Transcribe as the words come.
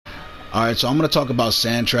Alright, so I'm going to talk about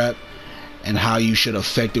Sand Trap and how you should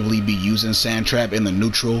effectively be using Sand Trap in the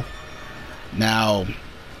neutral. Now,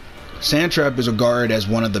 Sand Trap is regarded as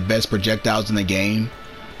one of the best projectiles in the game,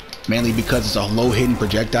 mainly because it's a low hitting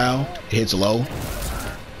projectile. It hits low.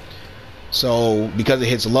 So because it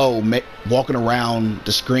hits low, walking around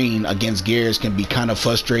the screen against Geras can be kind of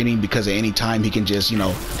frustrating, because at any time he can just,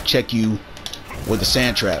 check you with the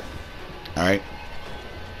Sand Trap. Alright,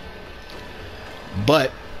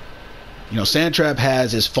 but Sand Trap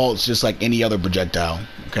has its faults just like any other projectile.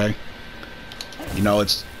 Okay,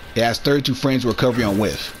 it has 32 frames of recovery on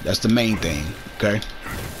whiff. That's the main thing. Okay,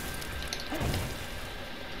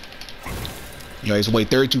 he's wait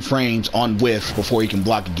 32 frames on whiff before he can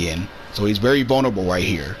block again, so he's very vulnerable right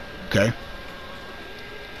here. Okay,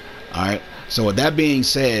 all right, so with that being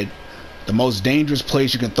said, the most dangerous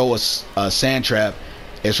place you can throw a Sand Trap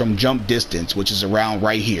is from jump distance, which is around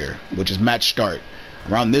right here, which is match start.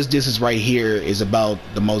 Around this distance right here is about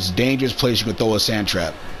the most dangerous place you can throw a Sand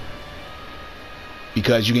Trap,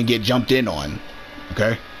 because you can get jumped in on.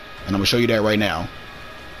 Okay, and I'm gonna show you that right now.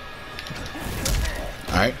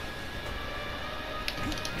 All right,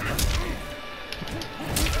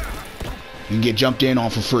 you can get jumped in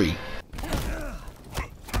on for free.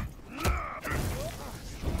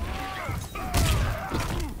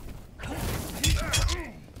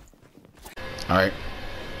 Alright,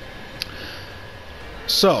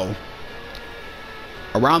 so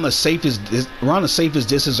around the safest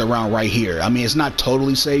distance around right here. I mean, it's not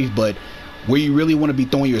totally safe, but where you really want to be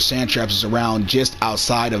throwing your Sand Traps is around just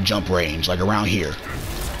outside of jump range, like around here.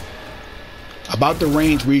 About the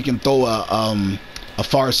range where you can throw a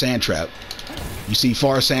far Sand Trap. You see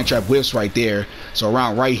far Sand Trap whiffs right there. So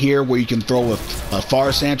around right here where you can throw a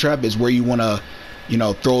far Sand Trap is where you want to,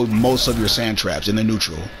 throw most of your Sand Traps in the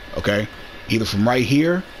neutral. Okay, either from right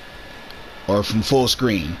here or from full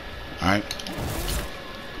screen. All right,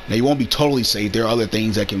 now you won't be totally safe. There are other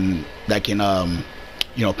things that can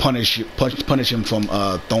punish him from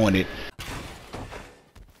throwing it,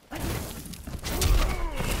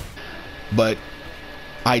 but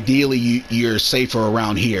ideally you're safer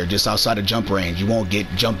around here, just outside of jump range. You won't get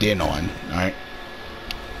jumped in on. All right,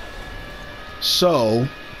 so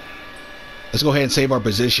let's go ahead and save our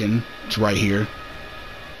position. It's right here.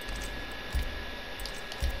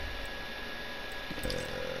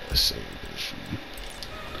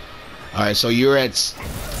 Alright, so you're at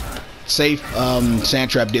safe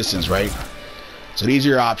Sand Trap distance, right? So these are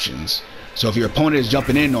your options. So if your opponent is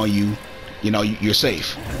jumping in on you, you're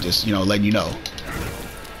safe. Just, letting you know.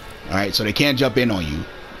 Alright, so they can't jump in on you.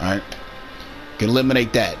 Alright, you can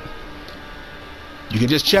eliminate that. You can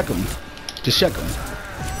just check them. Just check them.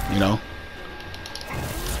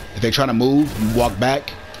 If they're trying to move, you walk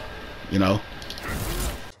back.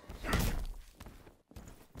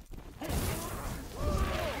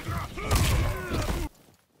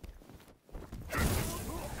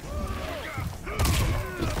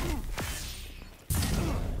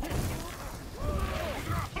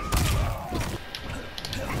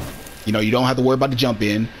 You don't have to worry about the jump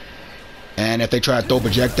in. And if they try to throw a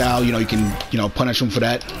projectile, you can, punish them for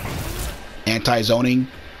that. Anti-zoning,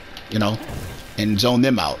 and zone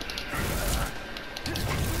them out.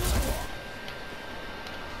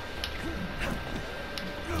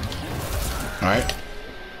 Alright.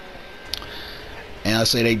 And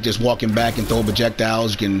let's say they just walking back and throw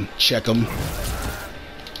projectiles, you can check them.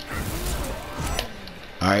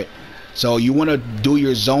 Alright. So you want to do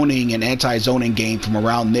your zoning and anti-zoning game from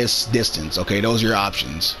around this distance. Okay, those are your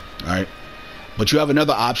options. Alright. But you have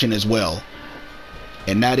another option as well,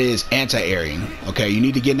 and that is anti-airing. Okay, you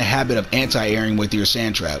need to get in the habit of anti-airing with your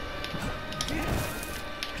Sand Trap.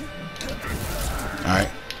 Alright.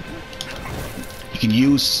 You can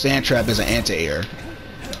use Sand Trap as an anti-air.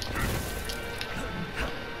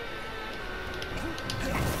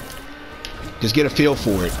 Just get a feel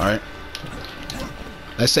for it. Alright.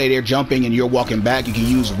 Let's say they're jumping and you're walking back. You can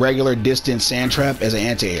use regular distance Sand Trap as an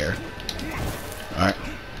anti-air. Alright.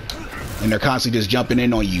 And they're constantly just jumping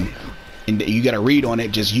in on you, and you got to read on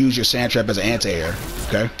it. Just use your Sand Trap as an anti-air.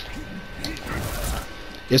 Okay.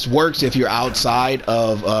 This works if you're outside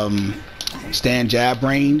of stand jab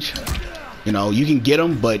range. You can get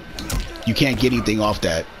them, but you can't get anything off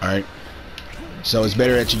that. All right. So it's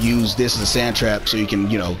better that you use this as a Sand Trap so you can,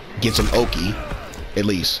 get some Oki at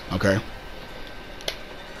least. Okay.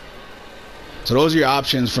 So those are your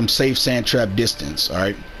options from safe Sand Trap distance. All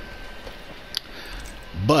right.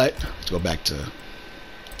 But let's go back to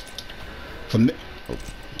but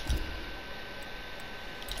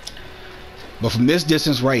from this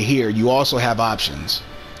distance right here, you also have options.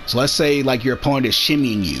 So let's say like your opponent is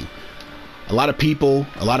shimmying you. a lot of people,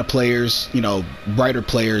 a lot of players, you know, brighter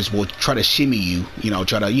players will try to shimmy you, you know,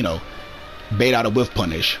 try to, you know, bait out a whiff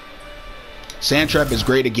punish. Sand trap is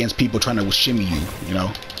great against people trying to shimmy you, you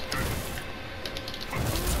know.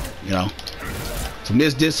 You know, from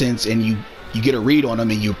this distance, and you get a read on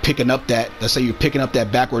them, and you're picking up that, let's say you're picking up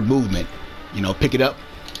that backward movement, you know, pick it up,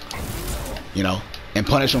 you know, and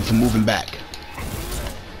punish them for moving back.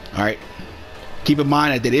 All right. Keep in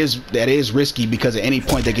mind that that is risky, because at any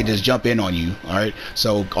point they can just jump in on you. All right.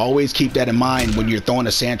 So always keep that in mind when you're throwing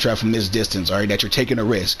a sand trap from this distance. All right, that you're taking a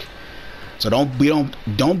risk. So don't be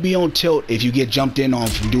on tilt if you get jumped in on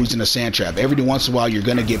from dudes in a sand trap. Every once in a while you're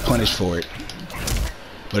gonna get punished for it.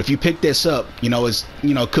 But if you pick this up, you know, it's,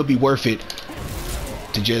 you know, it could be worth it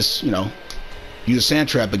to just, you know, use a sand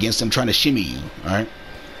trap against them trying to shimmy you. All right.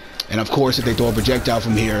 And of course, if they throw a projectile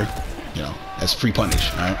from here, you know, that's free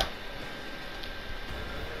punish. All right.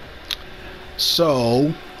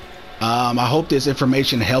 So, I hope this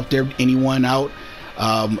information helped anyone out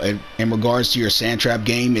in regards to your sand trap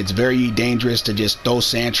game. It's very dangerous to just throw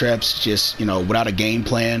sand traps, just, you know, without a game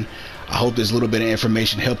plan. I hope this little bit of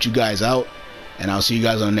information helped you guys out, and I'll see you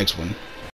guys on the next one.